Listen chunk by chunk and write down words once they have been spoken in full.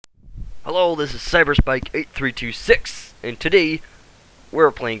Hello, this is Cyberspike8326, and today we're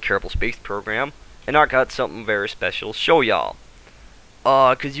playing Kerbal Space Program, and I got something very special to show y'all.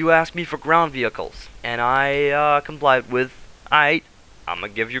 Cause you asked me for ground vehicles, and I complied with, I'm gonna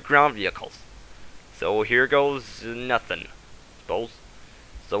give you ground vehicles. So here goes nothing, suppose.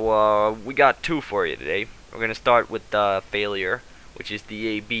 So, we got two for you today. We're gonna start with failure, which is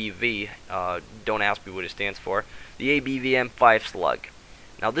the ABV, don't ask me what it stands for, the ABV M5 Slug.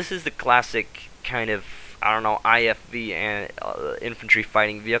 Now this is the classic kind of, I don't know, IFV and infantry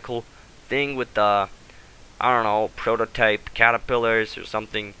fighting vehicle thing with the, I don't know, prototype caterpillars or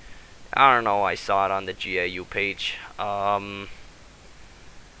something. I don't know, I saw it on the GAU page. Well,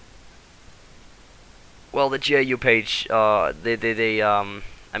 the GAU page, I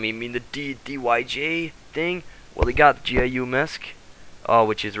mean the DYJ thing, well, they got the GAU MISC,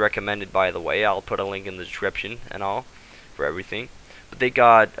 which is recommended, by the way. I'll put a link in the description and all for everything. But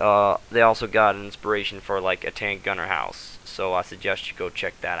they also got an inspiration for like a tank gunner house, so I suggest you go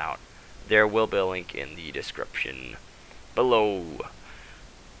check that out. There will be a link in the description below.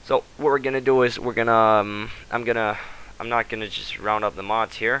 So what we're gonna do is we're gonna I'm not gonna just round up the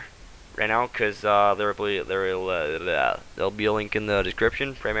mods here right now, cause there'll be a link in the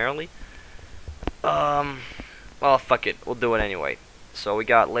description primarily. Well, fuck it, we'll do it anyway. So we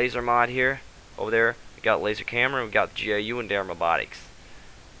got laser mod here, over there. We got laser camera, we got GAU and Dare Robotics.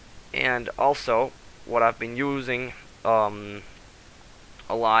 And also, what I've been using a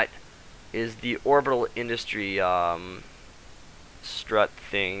lot is the orbital industry strut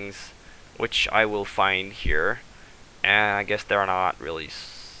things, which I will find here. And I guess they're not really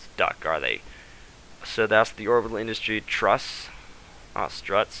stuck, are they? So that's the orbital industry truss.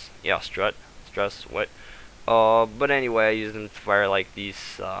 Struts. Yeah, struts, what? But anyway, I use them to fire like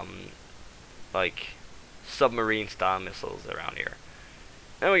these like submarine style missiles around here.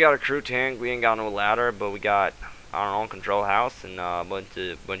 Then we got a crew tank. We ain't got no ladder, but we got, I don't know, control house and a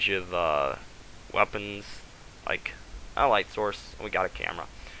bunch of weapons, like a light source. And we got a camera,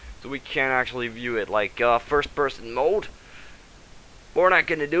 so we can actually view it like first person mode. But we're not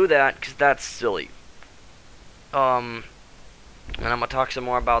gonna do that because that's silly. And I'm gonna talk some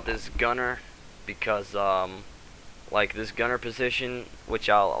more about this gunner because like this gunner position, which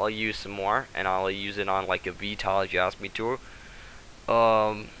I'll use some more, and I'll use it on like a VTOL if you ask me to.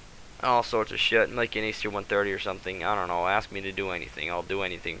 All sorts of shit, like an AC-130 or something. I don't know. Ask me to do anything. I'll do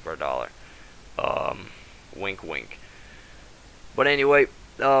anything for $1. Wink, wink. But anyway,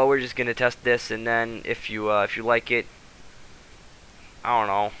 we're just gonna test this, and then if you like it, I don't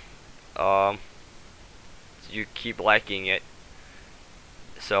know. So you keep liking it.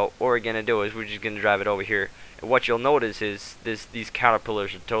 So what we're gonna do is we're just gonna drive it over here. And what you'll notice is these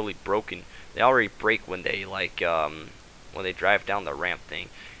caterpillars are totally broken. They already break when they when they drive down the ramp thing.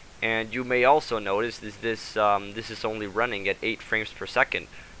 And you may also notice this is only running at 8 frames per second.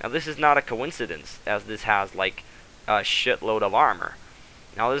 Now this is not a coincidence, as this has like a shitload of armor.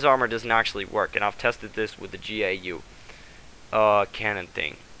 Now this armor doesn't actually work, and I've tested this with the GAU cannon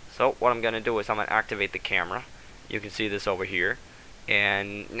thing. So what I'm gonna do is I'm gonna activate the camera. You can see this over here.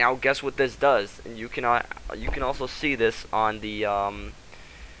 And now guess what this does? And you can also see this on the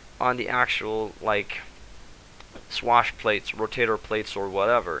actual like swash plates, rotator plates, or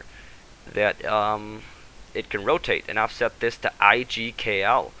whatever, that it can rotate. And I've set this to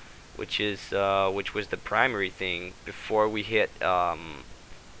IGKL, which was the primary thing before we hit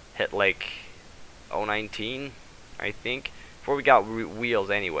like 019, I think. Before we got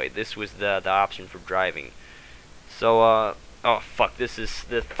wheels anyway. This was the option for driving. So oh fuck, this is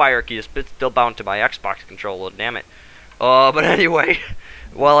the fire key is still bound to my Xbox controller, damn it. But anyway,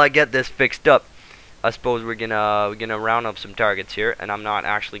 while I get this fixed up, I suppose we're gonna round up some targets here, and I'm not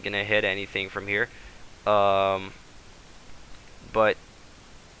actually gonna hit anything from here. But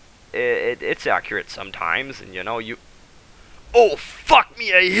it's accurate sometimes, and you know you. Oh fuck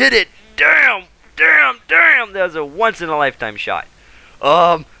me, I hit it! Damn! That was a once in a lifetime shot.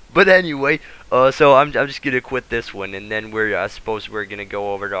 But anyway, so I'm just gonna quit this one, and then I suppose we're gonna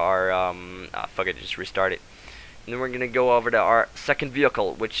go over to our fuck it, just restart it. And then we're gonna go over to our second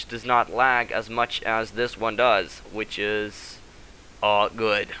vehicle, which does not lag as much as this one does, which is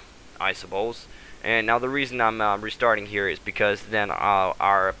good, I suppose. And now the reason I'm restarting here is because then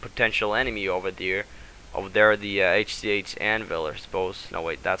our potential enemy over there, the HCH Anvil, I suppose. No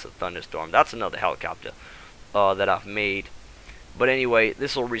wait, that's a thunderstorm. That's another helicopter that I've made. But anyway,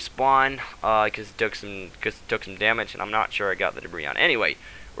 this will respawn because it took some damage, and I'm not sure I got the debris on. Anyway,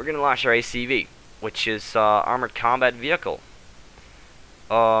 we're gonna launch our ACV, which is armored combat vehicle.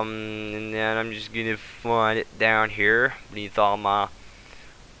 And then I'm just gonna find it down here beneath all my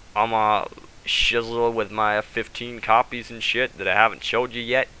I'm a shizzle with my 15 copies and shit that I haven't showed you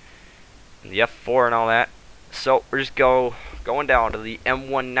yet, and the F4 and all that. So we're just going down to the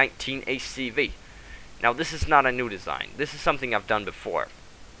M119 ACV. Now this is not a new design. This is something I've done before,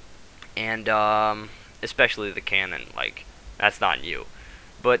 and especially the Canon. Like, that's not new.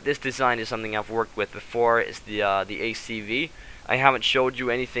 But this design is something I've worked with before. It's the ACV. I haven't showed you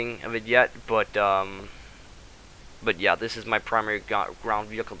anything of it yet, but yeah, this is my primary ground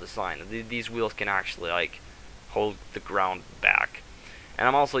vehicle design. These wheels can actually like hold the ground back, and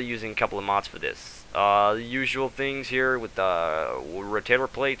I'm also using a couple of mods for this. The usual things here with the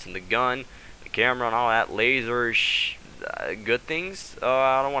rotator plates and the gun, the camera, and all that, lasers, good things.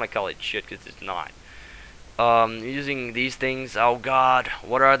 I don't want to call it shit because it's not. Using these things, oh god,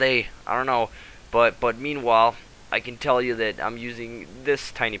 what are they? I don't know, but meanwhile, I can tell you that I'm using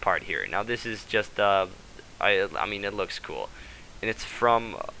this tiny part here. Now this is just, I mean, it looks cool, and it's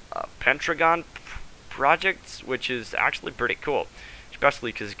from Pentagon Projects, which is actually pretty cool,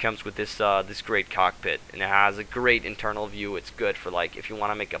 especially because it comes with this this great cockpit, and it has a great internal view. It's good for, like, if you want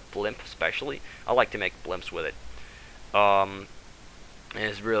to make a blimp, especially. I like to make blimps with it. And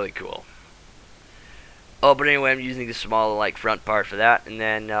it's really cool. Oh, but anyway, I'm using the small, like, front part for that, and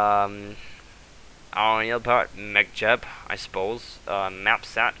then, on the other part, MechJeb, I suppose,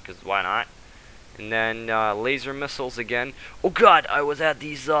 MapSat, because why not, and then, laser missiles again. Oh god, I was at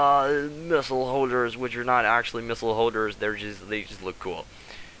these, missile holders, which are not actually missile holders, they just look cool.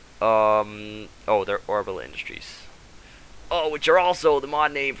 Oh, they're Orbital Industries. Oh, which are also the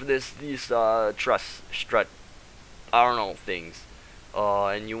mod name for these, strut, I don't know, things,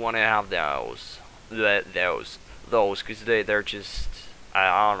 and you want to have those. Those, because they're just,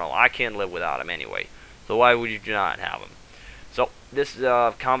 I don't know, I can't live without them anyway, so why would you not have them? So this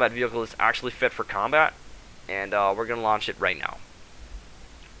combat vehicle is actually fit for combat, and we're gonna launch it right now.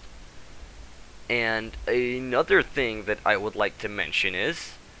 And another thing that I would like to mention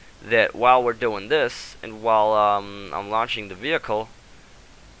is that while we're doing this, and while I'm launching the vehicle,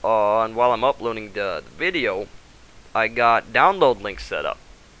 and while I'm uploading the video, I got download links set up.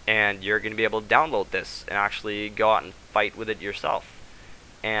 And you're going to be able to download this and actually go out and fight with it yourself.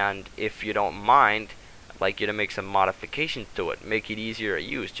 And if you don't mind, I'd like you to make some modifications to it. Make it easier to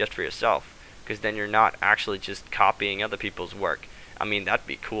use just for yourself. Because then you're not actually just copying other people's work. I mean, that'd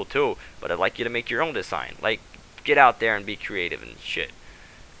be cool too, but I'd like you to make your own design. Like, get out there and be creative and shit.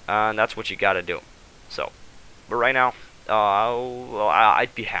 And that's what you gotta do. So, but right now, well,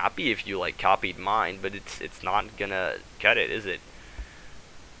 I'd be happy if you, like, copied mine, but it's not gonna cut it, is it?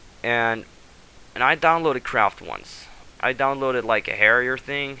 And I downloaded Craft once. I downloaded like a Harrier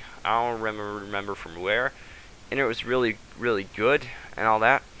thing. I don't remember from where, and it was really good and all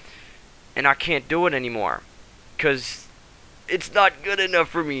that. And I can't do it anymore, cause it's not good enough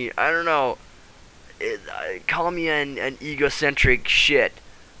for me. I don't know. Call me an egocentric shit,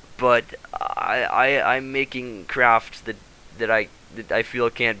 but I'm making crafts that I feel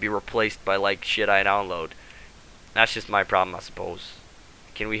can't be replaced by like shit I download. That's just my problem, I suppose.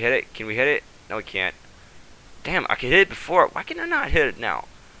 Can we hit it? Can we hit it? No, we can't. Damn, I could hit it before. Why can I not hit it now?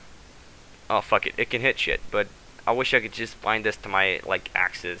 Oh, fuck it. It can hit shit, but I wish I could just bind this to my, like,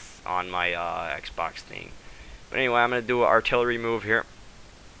 axis on my Xbox thing. But anyway, I'm gonna do an artillery move here.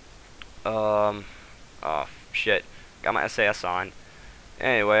 Oh, shit. Got my SAS on.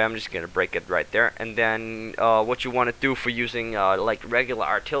 Anyway, I'm just gonna break it right there. And then, what you want to do for using, like, regular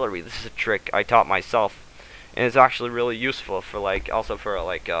artillery. This is a trick I taught myself. And it's actually really useful for, like, also for,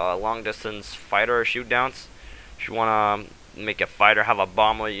 like, long distance fighter shoot downs. If you want to make a fighter have a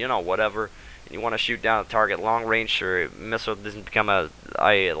bomber, you know, whatever, and you want to shoot down a target long range, so a missile doesn't become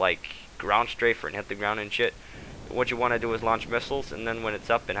like ground strafe and hit the ground and shit. What you want to do is launch missiles, and then when it's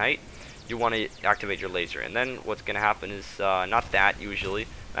up in height, you want to activate your laser. And then what's going to happen is, not that usually,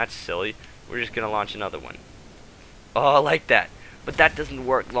 that's silly, we're just going to launch another one. Oh, like that. But that doesn't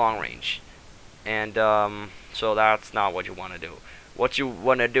work long range. And, so that's not what you want to do. What you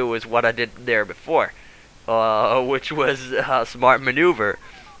want to do is what I did there before, which was a smart maneuver,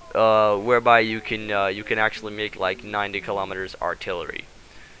 whereby you can actually make like 90 kilometers artillery.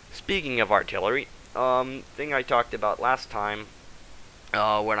 Speaking of artillery, thing I talked about last time,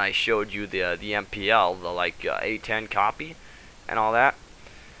 when I showed you the MPL, the like A10 copy, and all that.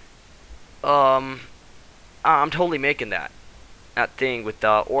 I'm totally making that thing with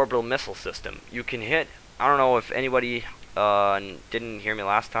the orbital missile system. You can hit. I don't know if anybody didn't hear me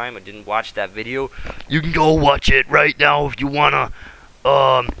last time or didn't watch that video. You can go watch it right now if you wanna.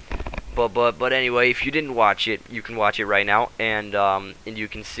 But anyway, if you didn't watch it, you can watch it right now, and you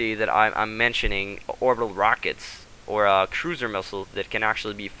can see that I'm mentioning orbital rockets or a cruiser missile that can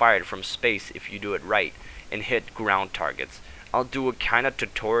actually be fired from space if you do it right and hit ground targets. I'll do a kind of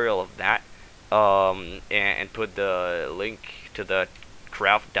tutorial of that, and put the link to the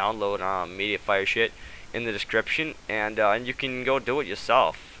craft download Mediafire shit in the description, and you can go do it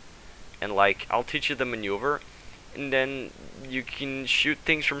yourself. And like, I'll teach you the maneuver, and then you can shoot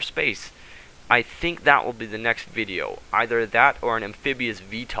things from space. I think that will be the next video, either that or an amphibious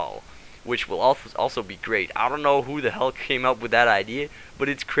VTOL, which will also be great. I don't know who the hell came up with that idea, but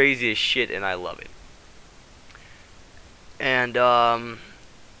it's crazy as shit, and I love it. And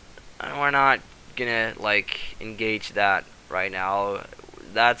we're not gonna like engage that right now.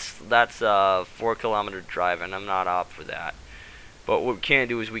 That's a 4-kilometer drive, and I'm not up for that. But what we can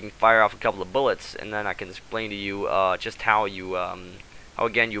do is we can fire off a couple of bullets, and then I can explain to you just how you how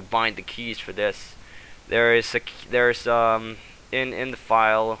again you bind the keys for this. There's in the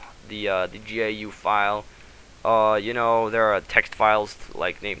file, the GAU file. You know, there are text files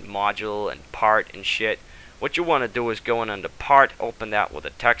like named module and part and shit. What you want to do is go in under part, open that with a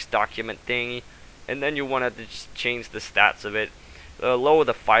text document thingy, and then you want to just change the stats of it. The lower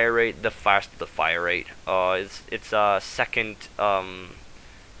the fire rate, the faster the fire rate. It's a second,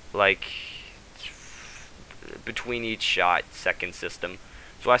 like between each shot, second system.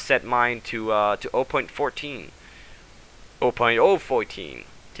 So I set mine to 0.14, 0.014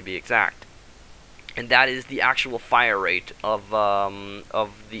 to be exact, and that is the actual fire rate of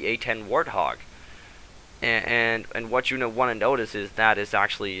the A10 Warthog. And what you want to notice is that it's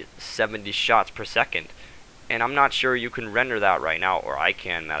actually 70 shots per second. And I'm not sure you can render that right now, or I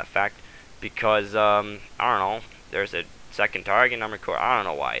can, matter of fact, because, I don't know, there's a second target and I'm recording. I don't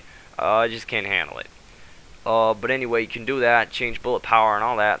know why. I just can't handle it. But anyway, you can do that, change bullet power and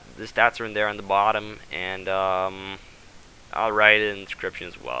all that. The stats are in there on the bottom, and I'll write it in the description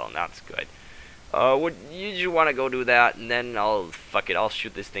as well, and that's good. You just want to go do that, and then I'll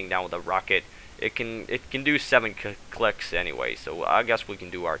shoot this thing down with a rocket. It can do 7 clicks anyway, so I guess we can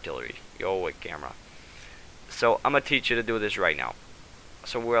do artillery. Go away, camera. So I'm gonna teach you to do this right now.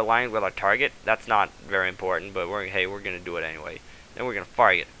 So we're aligned with our target. That's not very important, but we're gonna do it anyway. Then we're gonna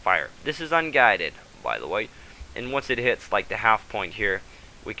fire. This is unguided, by the way. And once it hits like the half point here,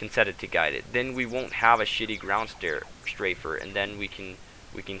 we can set it to guided. Then we won't have a shitty ground strafer, and then we can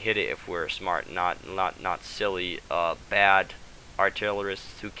hit it if we're smart, not silly, bad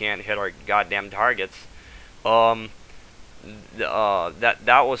artillerists who can't hit our goddamn targets. That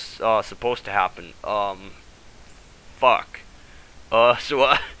was supposed to happen. Fuck.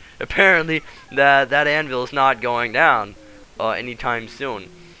 So apparently that anvil is not going down anytime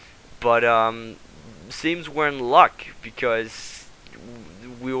soon. But seems we're in luck, because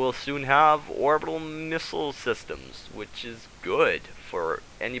we will soon have orbital missile systems, which is good for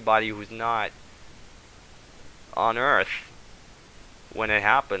anybody who's not on Earth when it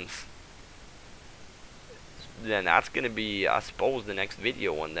happens. Then that's gonna be, I suppose, the next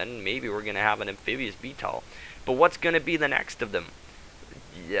video, and then maybe we're gonna have an amphibious VTOL. But what's gonna be the next of them?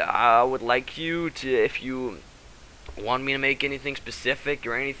 Yeah, I would like you to, if you want me to make anything specific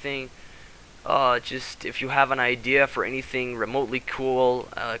or anything, just if you have an idea for anything remotely cool,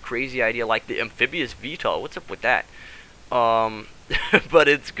 crazy idea like the amphibious VTOL, what's up with that? But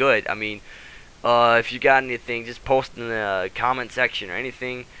it's good. I mean, if you got anything, just post in the comment section or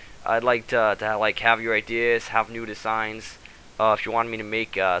anything. I'd like to like have your ideas, have new designs. If you want me to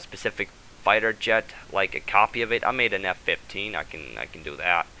make a specific fighter jet, like a copy of it, I made an F-15. I can do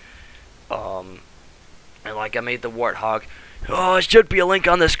that. And like I made the Warthog. Oh, there should be a link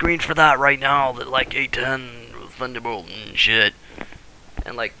on the screen for that right now. That like A10 Thunderbolt and shit.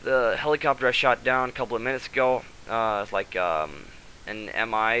 And like the helicopter I shot down a couple of minutes ago, it's like an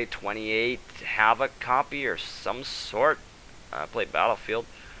Mi-28 Havoc copy or some sort. I played Battlefield.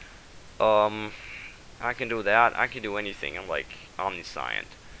 I can do that. I can do anything. I'm like omniscient.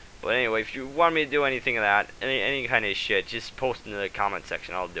 But anyway, if you want me to do anything of that, any kind of shit, just post in the comment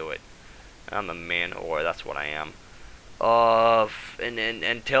section. I'll do it. I'm a man whore. That's what I am. And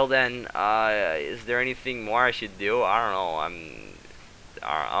until then, is there anything more I should do? I don't know.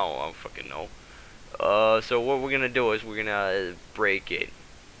 I don't fucking know. So what we're gonna do is we're gonna break it.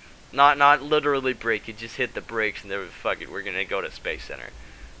 Not literally break it. Just hit the brakes and then fuck it. We're gonna go to Space Center.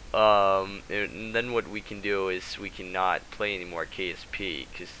 And then what we can do is we cannot play any more KSP,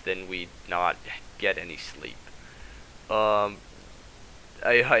 because then we not get any sleep. I'll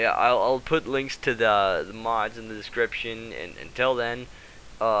put links to the mods in the description, and until then,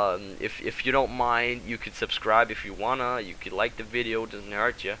 if you don't mind, you could subscribe if you wanna. You could like the video, it doesn't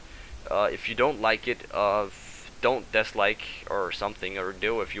hurt you. If you don't like it, don't dislike or something, or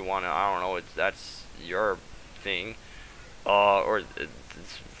do if you wanna. I don't know. That's your thing, or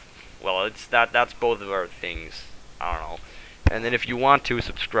well, that's both of our things. I don't know. And then if you want to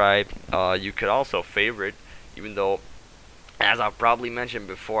subscribe, you could also favorite, even though, as I've probably mentioned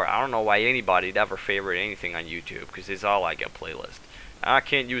before, I don't know why anybody'd ever favorite anything on YouTube, because it's all like a playlist. I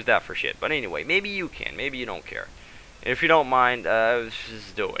can't use that for shit. But anyway, maybe you can. Maybe you don't care. If you don't mind,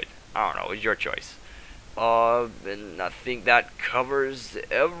 just do it. I don't know. It's your choice. And I think that covers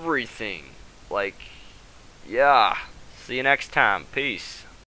everything. Like, yeah. See you next time. Peace.